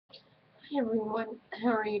Hi everyone,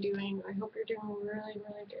 how are you doing? I hope you're doing really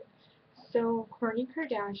good. So, Kourtney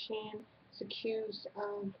Kardashian is accused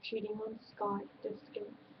of cheating on Scott Disick,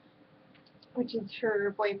 which is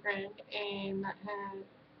her boyfriend, and that had,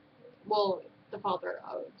 well, the father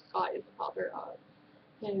of, Scott is the father of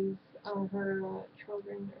his, her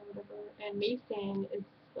children or whatever, and Mason is,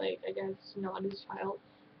 like, I guess, not his child.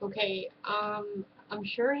 Okay, I'm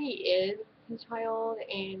sure he is his child,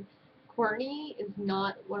 and Kourtney is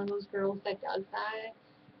not one of those girls that does that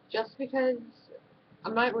just because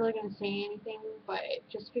I'm not really gonna say anything, but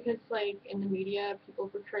just because like in the media people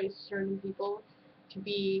portray certain people to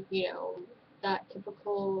be, that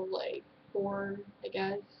typical like whore, I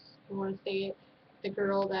guess you want to say it, the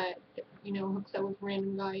girl that hooks up with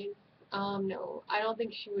random guys. No, I don't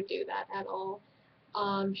think she would do that at all.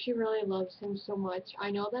 She really loves him so much.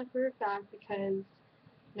 I know that for a fact because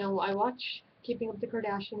I watch Keeping Up the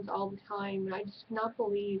Kardashians all the time, and I just cannot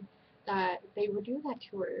believe that they would do that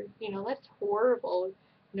to her. That's horrible.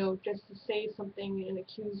 Just to say something and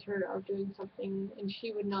accuse her of doing something, and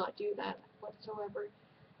she would not do that whatsoever.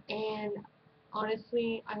 And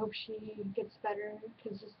honestly, I hope she gets better,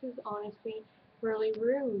 because this is honestly really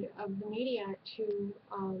rude of the media to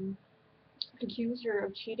accuse her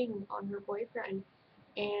of cheating on her boyfriend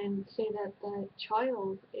and say that the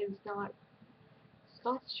child is not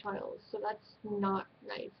Scott's child, so that's not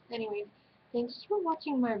nice. Anyways, thanks for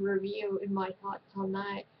watching my review and my thoughts on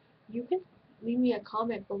that. You can leave me a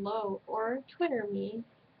comment below or Twitter me.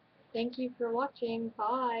 Thank you for watching.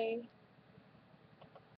 Bye.